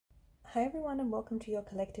Hi everyone and welcome to your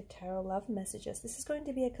collective tarot love messages. This is going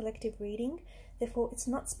to be a collective reading, therefore it's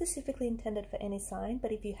not specifically intended for any sign,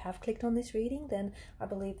 but if you have clicked on this reading, then I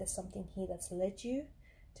believe there's something here that's led you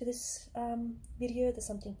to this video. There's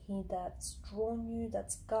something here that's drawn you,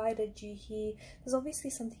 that's guided you here. There's obviously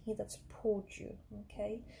something here that's pulled you,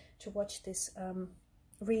 okay, to watch this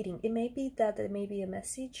reading. It may be that there may be a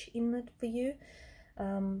message in it for you.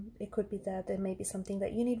 It could be that there may be something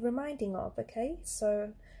that you need reminding of, okay?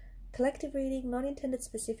 So collective reading, not intended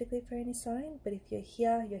specifically for any sign, but if you're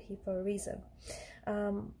here for a reason.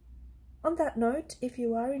 On that note, if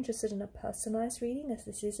you are interested in a personalized reading, as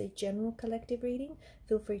this is a general collective reading,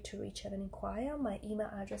 feel free to reach out and inquire. My email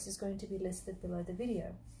address is going to be listed below the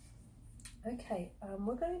video. Okay,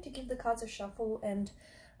 we're going to give the cards a shuffle, and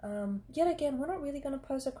yet again, we're not really going to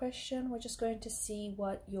pose a question. We're just going to see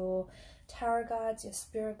what your tarot guides, your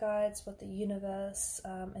spirit guides, what the universe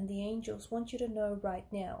and the angels want you to know right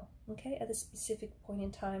now, okay, at a specific point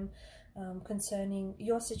in time concerning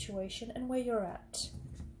your situation and where you're at.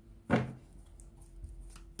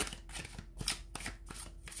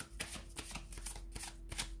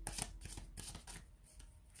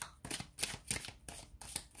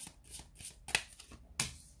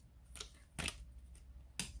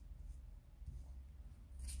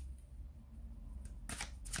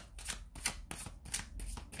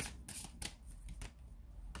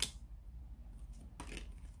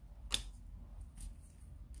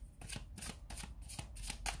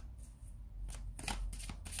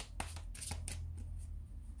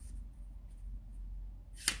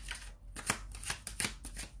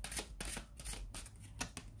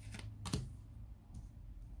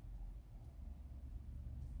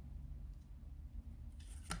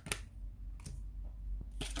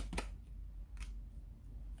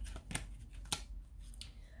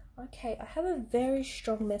 Okay, I have a very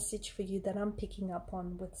strong message for you that I'm picking up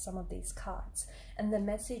on with some of these cards. And the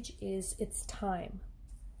message is, it's time.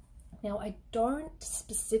 Now, I don't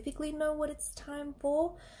specifically know what it's time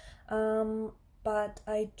for, but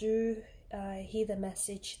I do hear the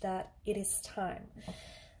message that it is time.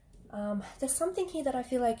 There's something here that I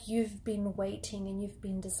feel like you've been waiting and you've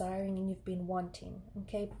been desiring and you've been wanting,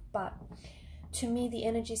 okay? But to me, the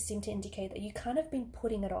energies seem to indicate that you kind of been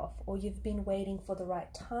putting it off, or you've been waiting for the right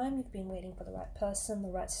time, you've been waiting for the right person, the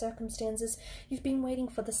right circumstances, you've been waiting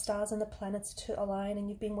for the stars and the planets to align, and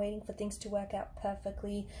you've been waiting for things to work out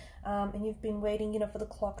perfectly, and you've been waiting, for the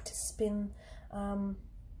clock to spin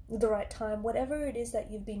the right time. Whatever it is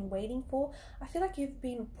that you've been waiting for, I feel like you've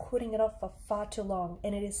been putting it off for far too long,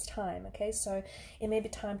 and it is time, okay? So it may be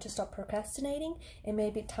time to stop procrastinating, it may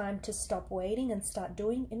be time to stop waiting and start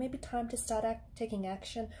doing, it may be time to start taking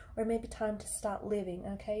action, or it may be time to start living,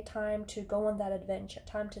 okay? Time to go on that adventure,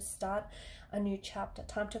 time to start a new chapter,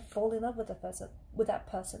 time to fall in love with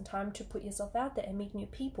that person, time to put yourself out there and meet new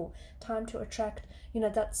people, time to attract,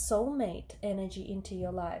 that soulmate energy into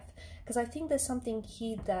your life. Because I think there's something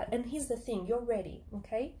here that, and here's the thing, you're ready,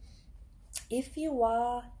 okay? If you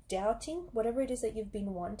are doubting whatever it is that you've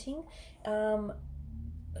been wanting,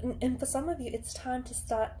 and for some of you, it's time to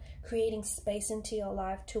start creating space into your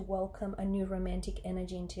life to welcome a new romantic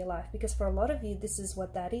energy into your life. Because for a lot of you, this is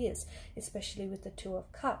what that is, especially with the Two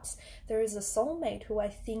of Cups. There is a soulmate who I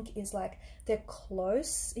think is like, they're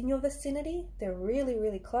close in your vicinity. They're really,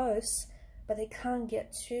 really close, but they can't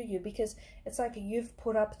get to you because it's like you've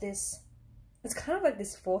put up this, it's kind of like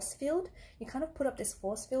this force field. You kind of put up this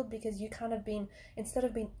force field because you kind of been, instead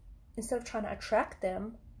of trying to attract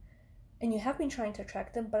them, and you have been trying to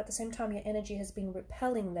attract them, but at the same time your energy has been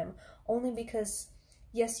repelling them, only because,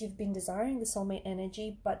 yes, you've been desiring the soulmate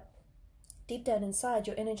energy, but deep down inside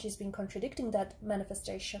your energy has been contradicting that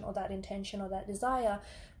manifestation or that intention or that desire,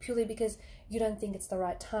 purely because you don't think it's the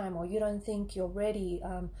right time, or you don't think you're ready,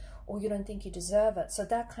 or you don't think you deserve it. So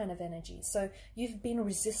that kind of energy. So you've been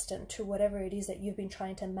resistant to whatever it is that you've been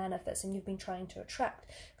trying to manifest and you've been trying to attract,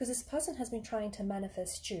 because this person has been trying to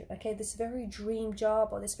manifest you, okay? This very dream job,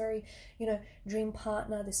 or this very, dream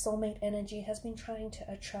partner, this soulmate energy has been trying to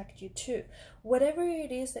attract you too. Whatever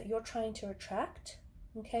it is that you're trying to attract,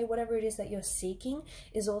 okay, whatever it is that you're seeking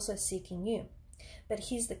is also seeking you. But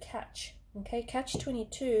here's the catch, okay? Catch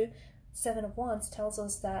 22, Seven of Wands tells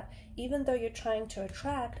us that even though you're trying to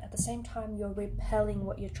attract, at the same time you're repelling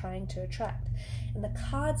what you're trying to attract. And the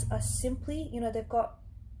cards are simply, they've got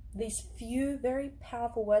these few very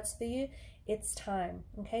powerful words for you. It's time,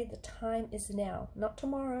 okay? The time is now, not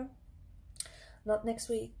tomorrow, not next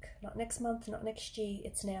week, not next month, not next year.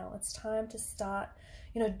 It's now. It's time to start,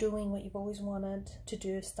 doing what you've always wanted to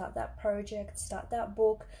do. Start that project, start that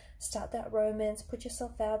book, start that romance, put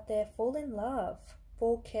yourself out there, fall in love.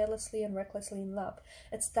 fall carelessly and recklessly in love.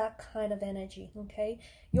 It's that kind of energy, okay?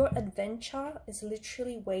 Your adventure is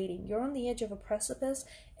literally waiting. You're on the edge of a precipice,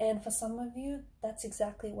 and for some of you, that's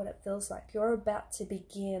exactly what it feels like. You're about to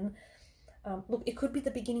begin. Look, it could be the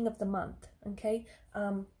beginning of the month, okay?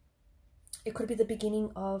 It could be the beginning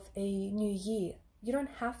of a new year. You don't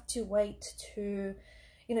have to wait to,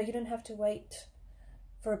 you don't have to wait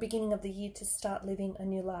for a beginning of the year to start living a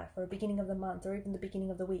new life, or a beginning of the month, or even the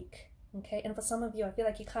beginning of the week, okay? And for some of you, I feel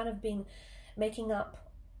like you kind of been making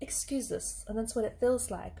up excuses, and that's what it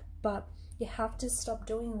feels like, but you have to stop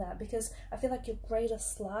doing that, because I feel like your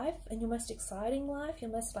greatest life and your most exciting life,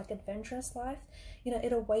 your most like adventurous life,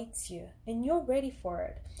 it awaits you, and you're ready for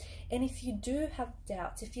it. And if you do have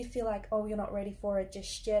doubts, if you feel like, oh, you're not ready for it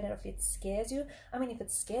just yet, and if it scares you, I mean, if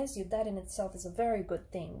it scares you, that in itself is a very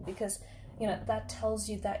good thing, because that tells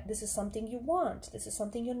you that this is something you want. This is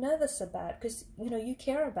something you're nervous about, because, you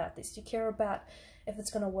care about this. You care about if it's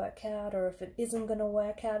going to work out or if it isn't going to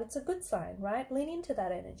work out. It's a good sign, right? Lean into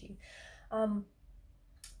that energy.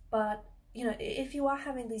 But, if you are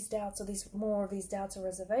having these doubts, or more of these doubts or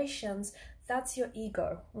reservations, that's your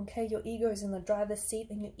ego, okay? Your ego is in the driver's seat,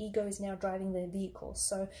 and your ego is now driving the vehicle.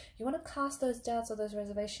 So you want to cast those doubts or those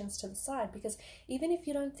reservations to the side, because even if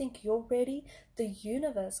you don't think you're ready, the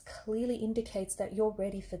universe clearly indicates that you're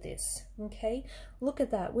ready for this, okay? Look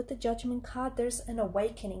at that. With the Judgment card, there's an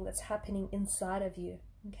awakening that's happening inside of you,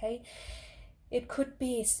 okay? It could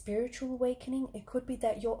be a spiritual awakening. It could be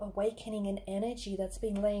that you're awakening an energy that's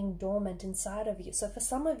been laying dormant inside of you. So for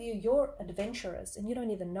some of you, you're adventurous and you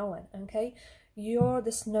don't even know it, okay? You're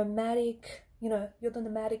this nomadic, you're the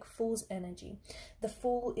nomadic fool's energy. The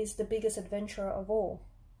fool is the biggest adventurer of all.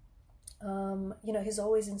 He's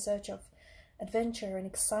always in search of adventure and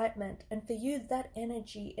excitement. And for you, that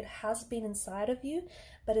energy, it has been inside of you,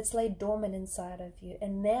 but it's laid dormant inside of you.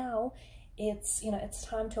 And now it's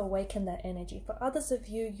time to awaken that energy. For others of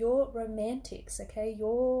you, you're romantics, okay?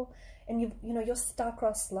 You're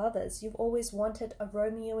star-crossed lovers. You've always wanted a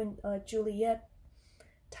Romeo and Juliet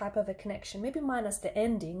type of a connection, maybe minus the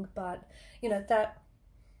ending, but that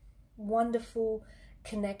wonderful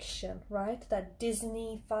connection, right? That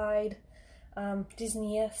Disney-fied,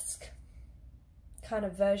 Disney-esque kind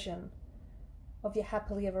of version of your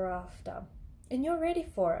happily ever after, and you're ready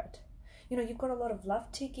for it. You've got a lot of love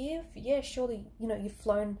to give. Yeah, surely,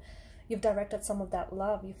 you've directed some of that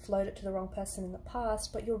love. You've flowed it to the wrong person in the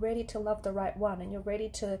past, but you're ready to love the right one, and you're ready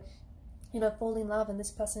to, fall in love, and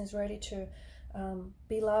this person is ready to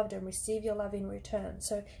be loved and receive your love in return.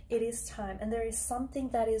 So it is time, and there is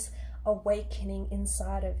something that is awakening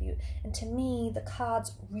inside of you. And to me, the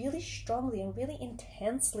cards really strongly and really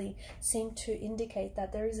intensely seem to indicate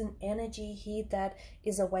that there is an energy here that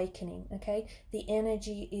is awakening, okay? The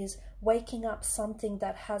energy is waking up something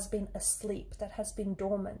that has been asleep, that has been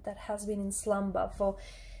dormant, that has been in slumber for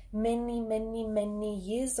many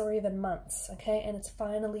years or even months, okay? And it's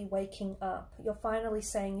finally waking up. You're finally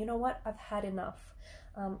saying, you know what, I've had enough.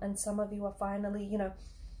 And some of you are finally,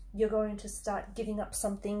 you're going to start giving up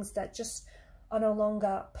some things that just are no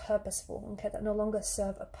longer purposeful, okay, that no longer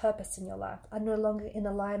serve a purpose in your life, are no longer in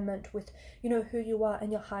alignment with, who you are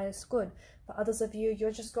and your highest good. For others of you,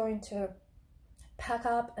 you're just going to pack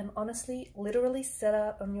up and honestly, literally set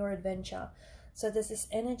out on your adventure. So there's this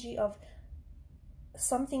energy of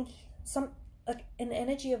an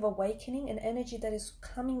energy of awakening, an energy that is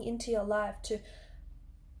coming into your life to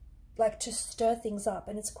stir things up,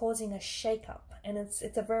 and it's causing a shake-up. And it's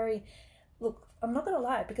a very, look, I'm not going to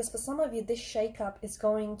lie, because for some of you, this shake-up is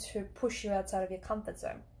going to push you outside of your comfort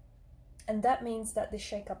zone. And that means that this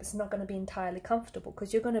shake-up is not going to be entirely comfortable,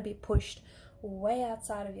 because you're going to be pushed way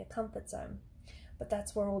outside of your comfort zone. But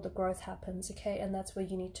that's where all the growth happens, okay? And that's where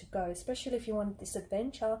you need to go, especially if you want this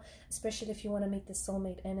adventure, especially if you want to meet this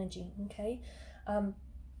soulmate energy, okay?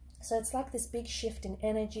 So it's like this big shift in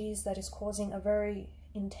energies that is causing a very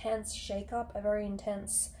intense shake-up, a very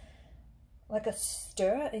intense, like a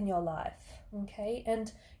stir in your life, okay?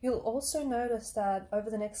 And you'll also notice that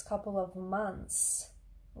over the next couple of months,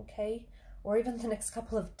 okay, or even the next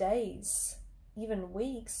couple of days, even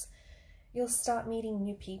weeks, you'll start meeting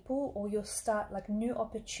new people, or you'll start, like, new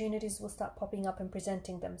opportunities will start popping up and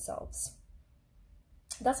presenting themselves.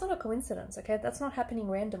 That's not a coincidence, okay? That's not happening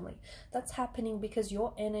randomly. That's happening because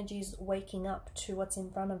your energy is waking up to what's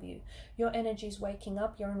in front of you. Your energy is waking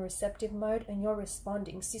up, you're in receptive mode, and you're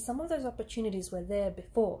responding. See, some of those opportunities were there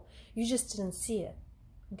before. You just didn't see it,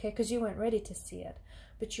 okay? Because you weren't ready to see it.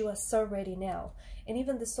 But you are so ready now. And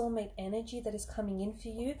even the soulmate energy that is coming in for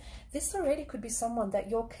you, this already could be someone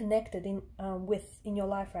that you're connected with in your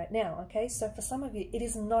life right now, okay? So for some of you, it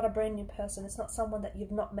is not a brand new person. It's not someone that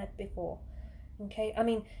you've not met before. Okay, I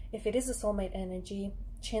mean, if it is a soulmate energy,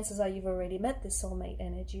 chances are you've already met this soulmate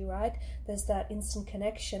energy, right? There's that instant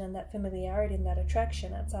connection and that familiarity and that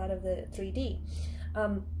attraction outside of the 3D.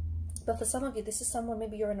 But for some of you, this is someone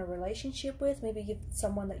maybe you're in a relationship with, maybe you've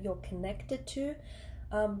someone that you're connected to,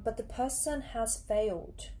 but the person has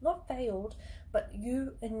failed. Not failed, but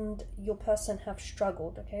you and your person have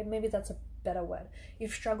struggled, okay? Maybe that's a better word.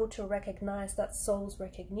 You've struggled to recognize that soul's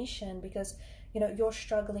recognition because, you know, you're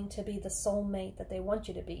struggling to be the soulmate that they want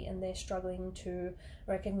you to be, and they're struggling to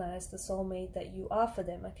recognize the soulmate that you are for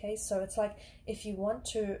them, okay? So it's like, if you want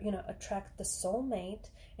to, you know, attract the soulmate,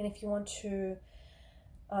 and if you want to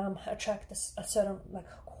attract a certain like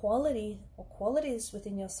quality or qualities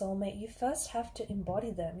within your soulmate, you first have to embody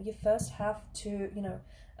them. You first have to, you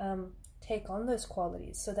know, take on those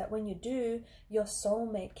qualities, so that when you do, your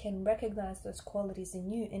soulmate can recognize those qualities in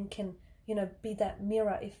you and can, you know, be that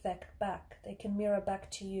mirror effect back. They can mirror back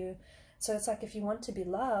to you. So it's like, if you want to be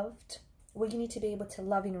loved, well, you need to be able to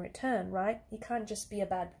love in return, right? You can't just be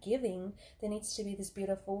about giving. There needs to be this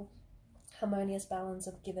beautiful harmonious balance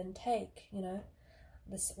of give and take, you know,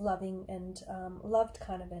 this loving and loved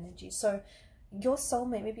kind of energy. So your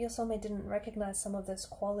soulmate, maybe your soulmate didn't recognize some of those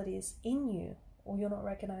qualities in you, or you're not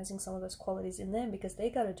recognizing some of those qualities in them because they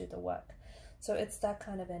got to do the work. So it's that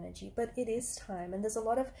kind of energy. But it is time, and there's a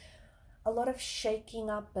lot of shaking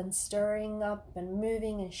up and stirring up and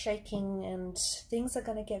moving and shaking, and things are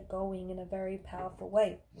going to get going in a very powerful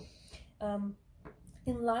way.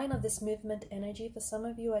 In line of this movement energy, for some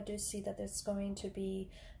of you, I do see that there's going to be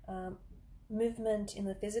movement in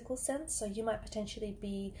the physical sense. So you might potentially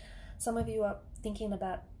be, some of you are thinking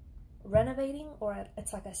about renovating, or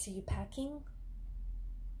it's like I see you packing.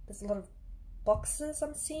 There's a lot of boxes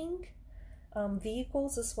I'm seeing,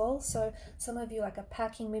 vehicles as well. So some of you like are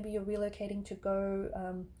packing, maybe you're relocating to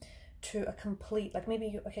go to a complete, like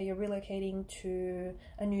maybe you're relocating to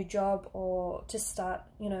a new job, or to start,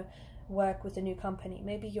 you know, work with a new company.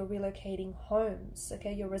 Maybe you're relocating homes,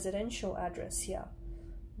 okay, your residential address here.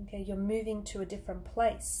 Okay, you're moving to a different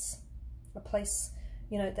place, a place,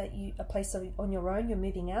 you know, that you, a place on your own, you're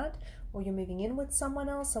moving out, or you're moving in with someone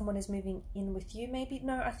else, someone is moving in with you maybe.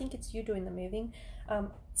 No, I think it's you doing the moving.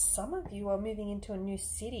 Some of you are moving into a new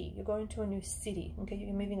city. You're going to a new city, okay?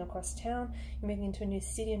 You're moving across town, you're moving into a new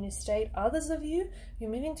city, a new state. Others of you, you're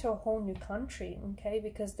moving to a whole new country, okay?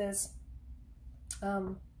 Because there's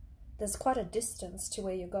quite a distance to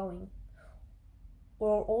where you're going.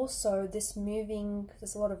 Or also this moving,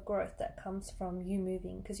 there's a lot of growth that comes from you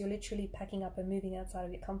moving, because you're literally packing up and moving outside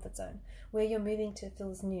of your comfort zone. Where you're moving to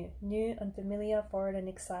feels new, unfamiliar, foreign and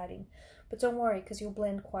exciting. But don't worry, because you'll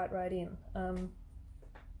blend quite right in.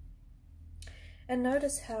 And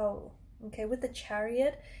notice how, okay, with the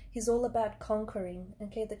Chariot, he's all about conquering.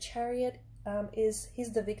 Okay, the Chariot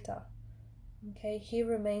he's the victor. Okay, he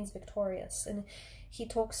remains victorious, and he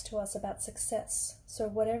talks to us about success. So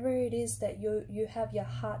whatever it is that you have your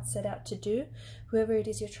heart set out to do, whoever it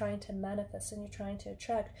is you're trying to manifest and you're trying to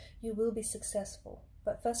attract, you will be successful.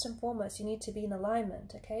 But first and foremost, you need to be in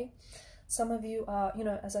alignment, okay? Some of you are, you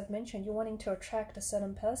know, as I've mentioned, you're wanting to attract a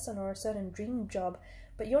certain person or a certain dream job,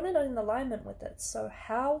 but you're not in alignment with it. So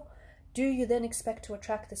how do you then expect to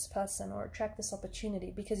attract this person or attract this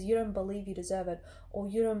opportunity, because you don't believe you deserve it, or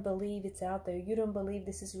you don't believe it's out there, you don't believe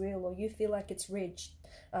this is real, or you feel like it's rigged?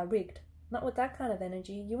 Not with that kind of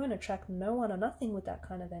energy. You won't attract no one or nothing with that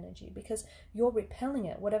kind of energy, because you're repelling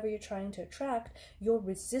it. Whatever you're trying to attract, your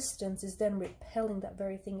resistance is then repelling that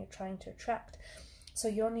very thing you're trying to attract. So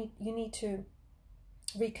you need to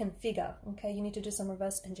reconfigure, okay? You need to do some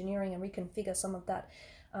reverse engineering and reconfigure some of that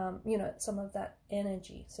you know, some of that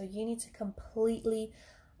energy. So you need to completely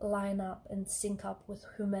line up and sync up with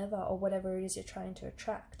whomever or whatever it is you're trying to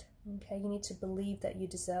attract. Okay, you need to believe that you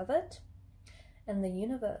deserve it, and the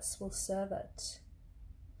universe will serve it.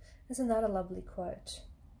 Isn't that a lovely quote?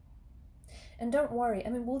 And don't worry, I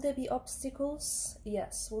mean, will there be obstacles?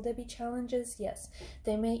 Yes. Will there be challenges? Yes.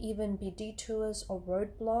 There may even be detours or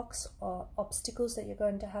roadblocks or obstacles that you're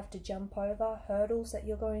going to have to jump over, hurdles that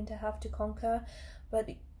you're going to have to conquer. But,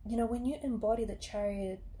 you know, when you embody the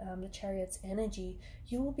Chariot, the Chariot's energy,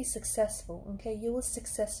 you will be successful, okay? You will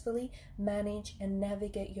successfully manage and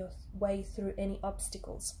navigate your way through any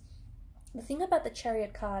obstacles. The thing about the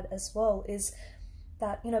Chariot card as well is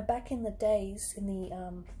that, you know, back in the days, in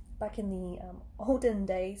the olden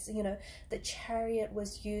days, you know, the Chariot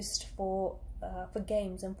was used for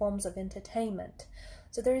games and forms of entertainment.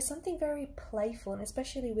 So there is something very playful, and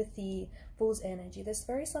especially with the Fool's energy, there's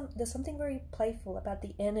something very playful about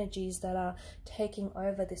the energies that are taking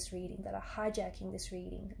over this reading, that are hijacking this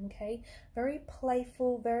reading, okay? Very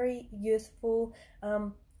playful, very youthful,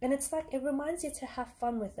 And it's like, it reminds you to have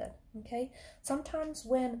fun with it, okay? Sometimes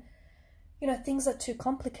when, you know, things are too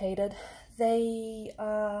complicated, they,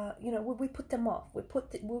 you know, we put them off. We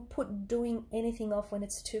put doing anything off when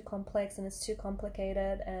it's too complex and it's too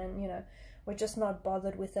complicated, and, you know, we're just not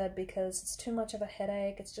bothered with it because it's too much of a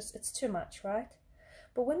headache. It's too much, right?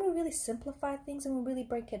 But when we really simplify things and we really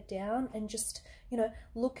break it down and just, you know,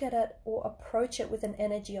 look at it or approach it with an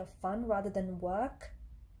energy of fun rather than work,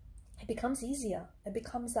 it becomes easier. It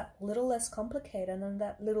becomes that little less complicated and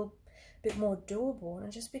that little bit more doable, and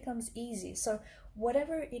it just becomes easy. So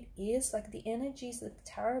whatever it is, like the energies, the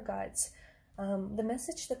tarot guides, the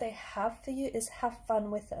message that they have for you is have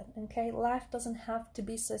fun with it, okay? Life doesn't have to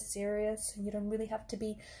be so serious, and you don't really have to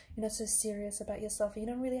be, you know, so serious about yourself. You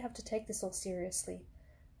don't really have to take this all seriously,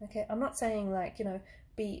 okay? I'm not saying, like, you know,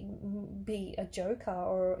 be a joker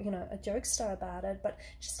or, you know, a jokester about it, but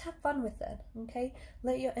just have fun with it, okay?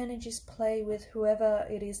 Let your energies play with whoever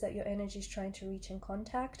it is that your energy is trying to reach and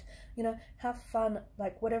contact. You know, have fun,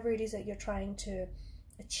 like whatever it is that you're trying to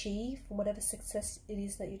achieve, whatever success it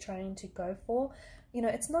is that you're trying to go for. You know,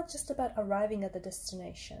 it's not just about arriving at the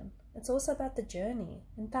destination, it's also about the journey.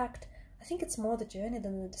 In fact, I think it's more the journey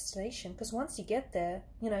than the destination, because once you get there,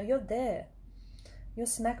 you know, you're there. You're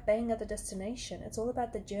smack bang at the destination. It's all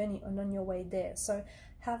about the journey and on your way there. So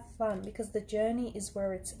have fun, because the journey is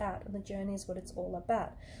where it's at, and the journey is what it's all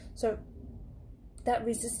about. So that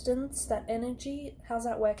resistance, that energy, how's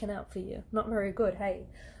that working out for you? Not very good, hey?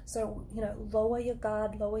 So, you know, lower your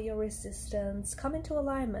guard, lower your resistance, come into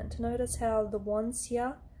alignment. Notice how the wands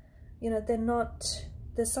here, you know,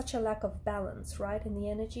 there's such a lack of balance, right, in the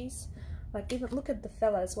energies. Like, even look at the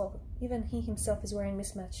fella as well. Even he himself is wearing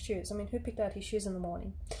mismatched shoes. I mean, who picked out his shoes in the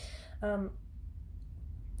morning? And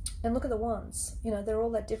look at the wands. You know, they're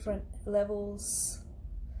all at different levels.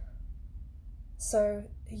 So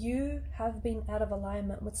you have been out of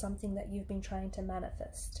alignment with something that you've been trying to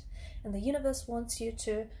manifest. And the universe wants you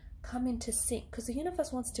to come into sync, because the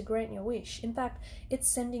universe wants to grant your wish. In fact, it's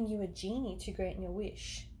sending you a genie to grant your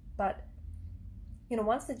wish. But, you know,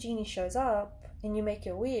 once the genie shows up, and you make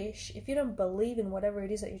your wish, if you don't believe in whatever it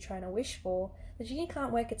is that you're trying to wish for, the genie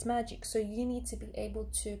can't work its magic. So you need to be able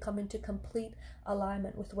to come into complete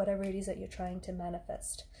alignment with whatever it is that you're trying to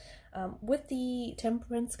manifest. With the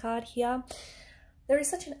Temperance card here, there is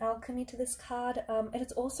such an alchemy to this card, and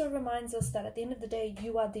it also reminds us that at the end of the day,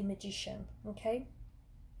 you are the magician, okay?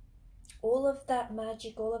 All of that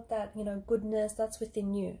magic, all of that, you know, goodness, that's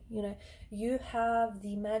within you. You know, you have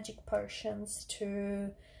the magic potions to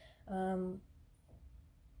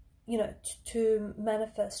you know, to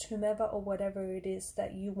manifest whomever or whatever it is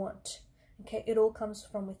that you want, okay? It all comes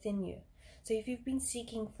from within you. So if you've been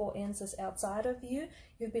seeking for answers outside of you,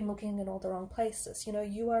 you've been looking in all the wrong places. You know,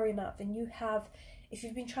 you are enough, and you have, if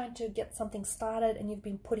you've been trying to get something started and you've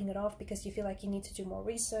been putting it off because you feel like you need to do more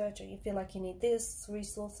research, or you feel like you need this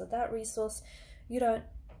resource or that resource, you don't,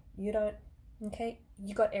 okay?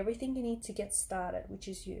 You got everything you need to get started, which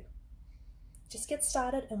is you. Just get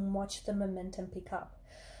started and watch the momentum pick up.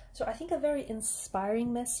 So I think a very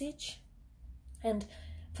inspiring message. And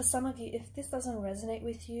for some of you, if this doesn't resonate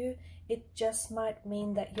with you, it just might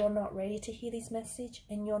mean that you're not ready to hear this message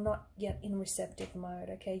and you're not yet in receptive mode,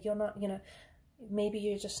 okay? You're not, you know, maybe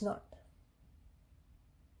you're just not.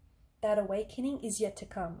 That awakening is yet to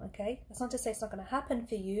come, okay? It's not to say it's not going to happen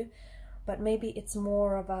for you, but maybe it's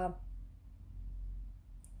more of a,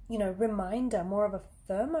 you know, reminder, more of a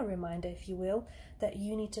firmer reminder, if you will, that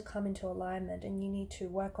you need to come into alignment and you need to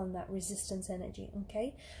work on that resistance energy,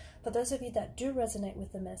 okay? For those of you that do resonate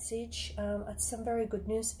with the message, it's some very good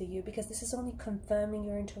news for you, because this is only confirming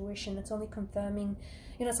your intuition. It's only confirming,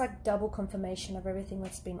 you know, it's like double confirmation of everything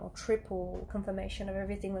that's been, or triple confirmation of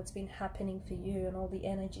everything that's been happening for you, and all the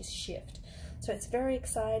energies shift. So it's very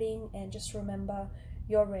exciting, and just remember,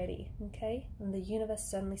 you're ready, okay? And the universe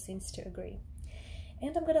certainly seems to agree.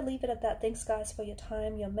 And I'm going to leave it at that. Thanks, guys, for your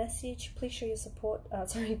time, your message. Please show your support.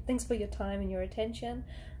 Thanks for your time and your attention.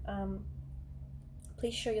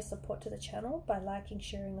 Please show your support to the channel by liking,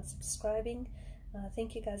 sharing, or subscribing.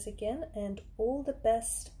 Thank you, guys, again. And all the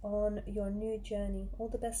best on your new journey. All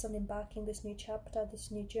the best on embarking this new chapter, this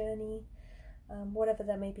new journey, whatever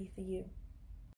that may be for you.